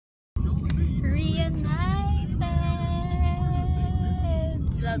reunited!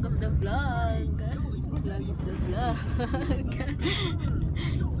 Vlog of the vlog. Vlog of the vlog.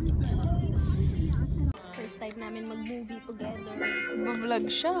 First time namin mag-movie together. Mag-vlog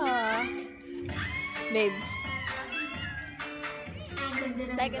siya. Babes.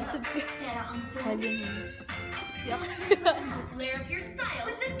 Like and subscribe.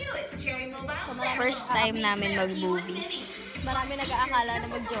 First time namin mag-movie. Marami nag-aakala na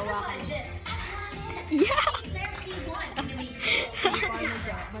mag-jowa ka. Yeah!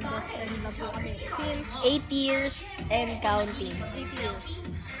 Since 8 years and counting. 8 years.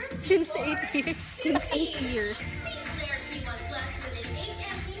 Since 8 years. Since 8 years.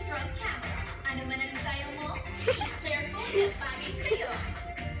 Ano man ang style mo? Flare phone at bagay sa'yo.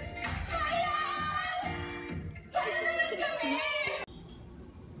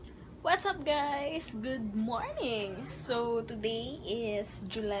 What's up guys? Good morning! So today is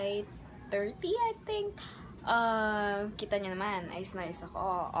July 30 I think. Kita nyo naman, ayos na ayos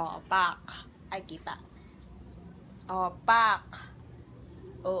ako. Pak. Ay kita. Pak.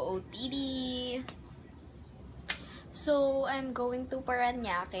 OOTD. So, I'm going to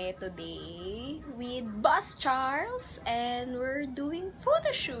Paranaque today with Boss Charles and we're doing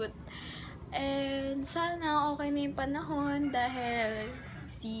photoshoot. And sana okay na yung panahon dahil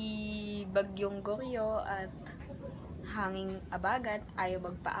si Bagyong Goryo at Hanging Abagat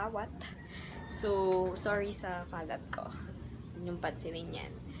ayaw magpaawat. So, sorry sa kalat ko. Yung pansinin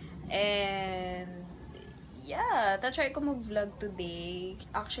yan. And, yeah, tatry ko mag-vlog today.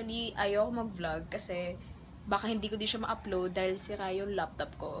 Actually, ayaw ko mag-vlog kasi baka hindi ko din siya ma-upload dahil sira yung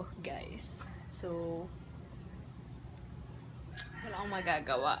laptop ko, guys. So, wala akong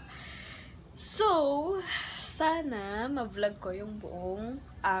magagawa. So, sana ma-vlog ko yung buong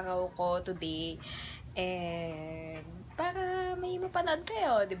araw ko today. And, para may mapanood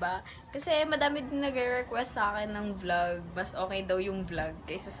kayo, diba? Kasi madami din nag-request sa akin ng vlog. Mas okay daw yung vlog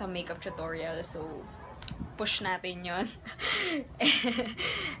kaysa sa makeup tutorial. So, push natin yon.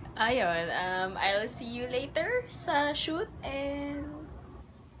 Ayun, I'll see you later sa shoot and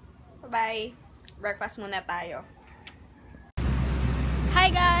bye-bye. Breakfast muna tayo. Hi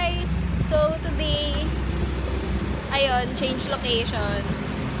guys! So today, ayun, change location.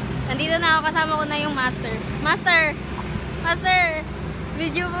 Nandito na ako, kasama ko na yung master. Master!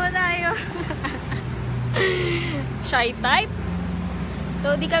 Video mo tayo. Shy type.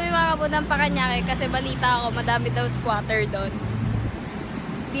 So, di kami makapunta ng Paranaque kasi balita ako, madami daw squatter doon.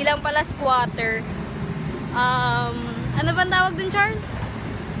 Di lang pala squatter. Ano ba tawag dun, Charles?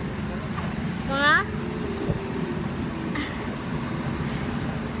 Mga?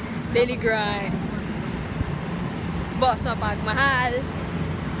 Daily grind. Boss mapagmahal.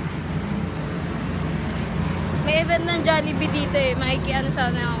 May event ng Jollibee dito eh. Makikiano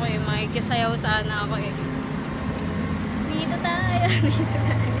sana ako eh. Makikisayaw sana ako eh. Dito tayo.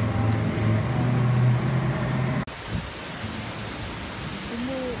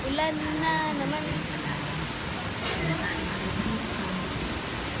 Umuulan na naman.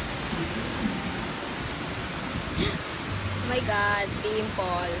 Oh my God,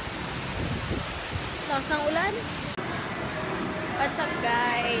 dimple. Lakas ng ulan. What's up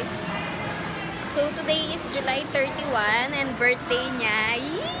guys? So today is July 31 and birthday niya.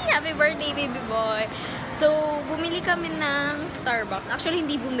 Yee! Happy birthday baby boy. So, bumili kami ng Starbucks. Actually,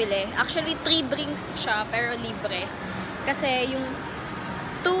 hindi bumili. Actually, 3 drinks siya, pero libre. Kasi, yung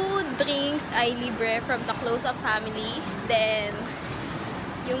 2 drinks ay libre from the close-up family. Then,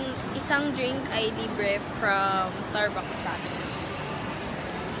 yung isang drink ay libre from Starbucks family.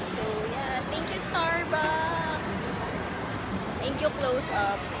 So, yeah. Thank you, Starbucks. Thank you,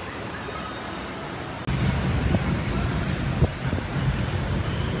 close-up.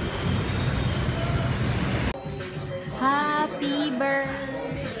 Happy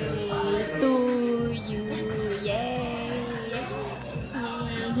birthday to you. Yay!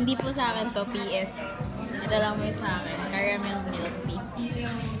 Hindi po sa akin to, PS. Nadala mo yung sa akin. Caramel milk tea.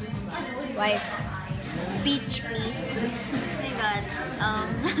 Wife. Speech, please. Oh my God.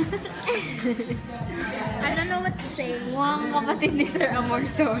 I don't know what to say. Mukhang kapatid ni Sir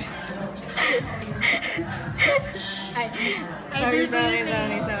Amorsol. Sorry.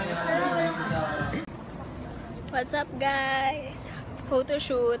 What's up guys?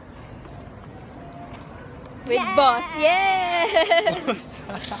 Photoshoot with Boss. Yes!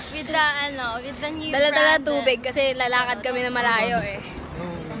 With the new Dala-dala tubig kasi lalakad kami na malayo eh.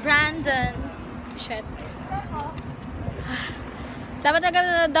 Brandon. Shit. Dapat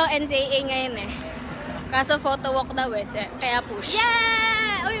na daw NCAA ngayon eh. Kaso photo walk daw eh. Kaya push.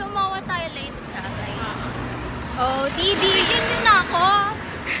 Yeah! Uy, umawa tayo late sa guys. OOTD! Bigyan nyo na ako!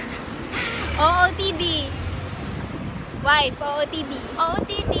 OOTD! Wife, OOTD.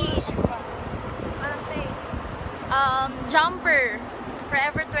 OOTD. Ate. Jumper.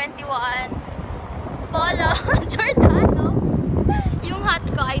 Forever 21. Polo. Giordano. Yung hat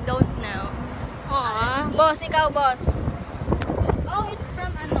ko, I don't know. Aww. Boss, ikaw, boss. Oh, it's from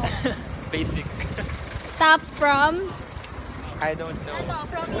ano? Basic. Top from? I don't know. Ano,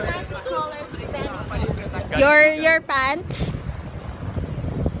 from United Colors Event. Your pants?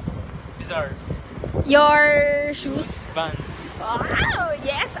 Bizarre. Your shoes? Vans. Wow!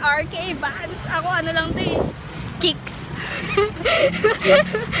 Yes, RK Vans. Ako ano lang to eh. Kicks.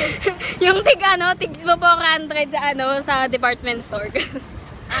 Yung tig 400 sa sa department store.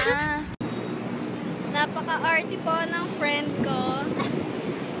 Napaka-arty po ng friend ko.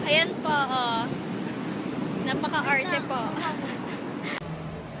 Ayan po, oh. Napaka-arte po.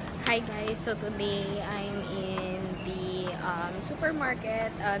 Hi guys, so today I'm in the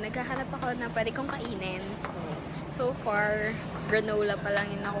supermarket. Naghahanap ako na pwede kong kainin. So far, granola pa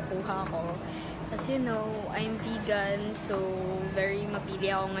lang yung nakukuha ko. As you know, I'm vegan, so very mapili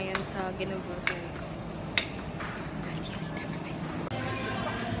ako ngayon sa ginugrocery ko. See you later, bye-bye.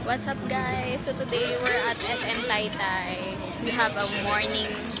 What's up guys? So today we're at SM Taytay. We have a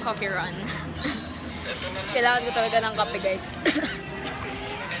morning coffee run. Kailangan ko talaga ng kape guys.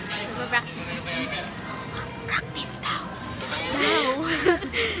 Mag-practice na. Practice daw. Now.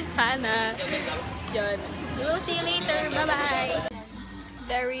 Sana. Yun. We'll see you later. Bye-bye.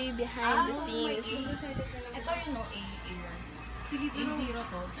 Very behind the scenes. Ito yun, no? A1. Sige, A0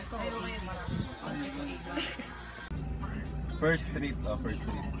 to. Ito, A0. First street. Oh, first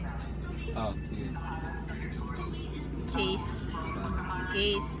street. Oh, sige. Case.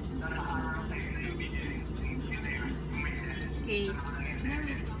 Case. Case.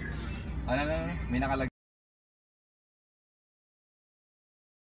 Ano, may nakalagay.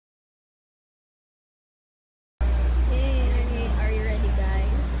 Hey, are you ready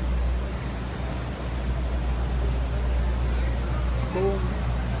guys? Boom.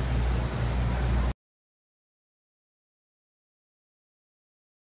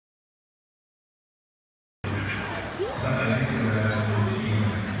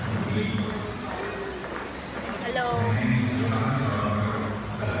 Hello.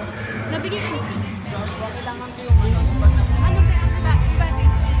 Nabigyan ko. Kailangan ko yung ano ba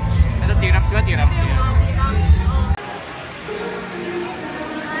Ito, tirap ko, tirap.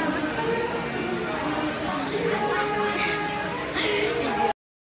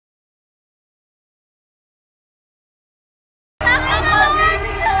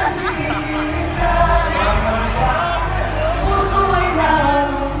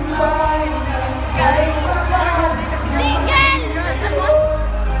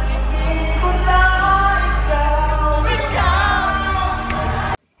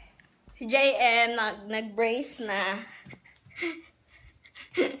 Si JM nag-brace na.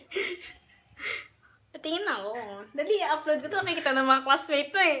 Tingin ako. Dali, upload ko to. Makikita ng mga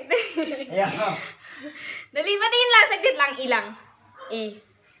classmate to eh. Yeah. Dali, patingin lang. Saglit lang. Ilang.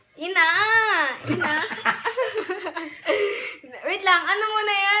 Ina! Wait lang. Ano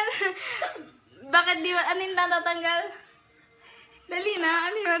muna yan? Bakit di ba? Ano yung tatatanggal? Dali na.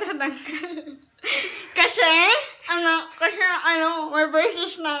 Ano yung tatatanggal? Kasi? May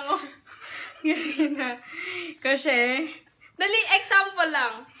braces na ako. Dali na. Kasi? Dali, example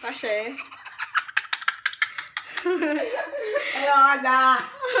lang. Kasi? Ayaw na!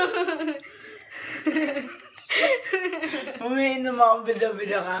 Umiinom ako,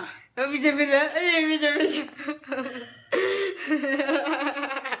 bida-bida ka. Bida-bida? Ano yung bida-bida?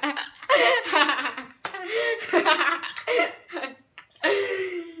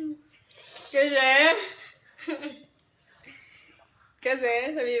 Kasi,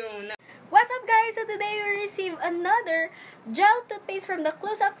 sabihin mo muna. What's up guys? So today we receive another gel toothpaste from the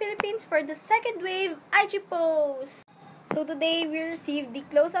Close Up Philippines for the second wave IG post. So today we received the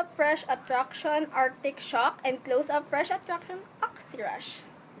Close Up Fresh Attraction Arctic Shock and Close Up Fresh Attraction Oxy Rush.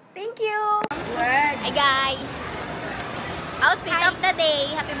 Thank you! Hi guys! Outfit of the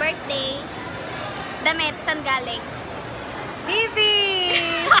day. Happy birthday! Damit, saan galing? Bibi!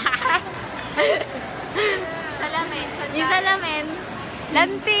 Salamin. Yung salamin,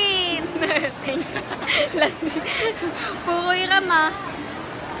 lantin! Lantin. Pukoy rama.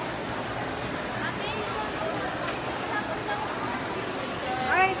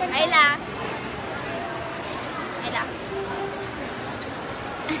 Ayla. Ayla.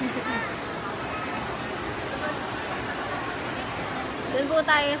 Doon po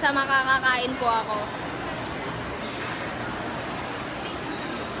tayo sa makakakain po ako.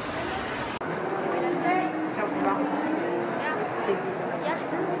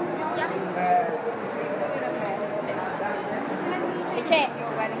 Che.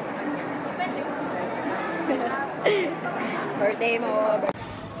 Birthday mo.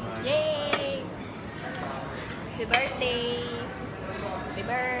 Yay! Happy birthday. Happy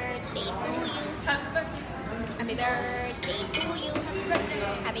birthday to you. Happy birthday to you.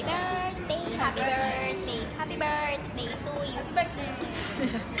 Happy birthday. Happy birthday. Happy birthday to you.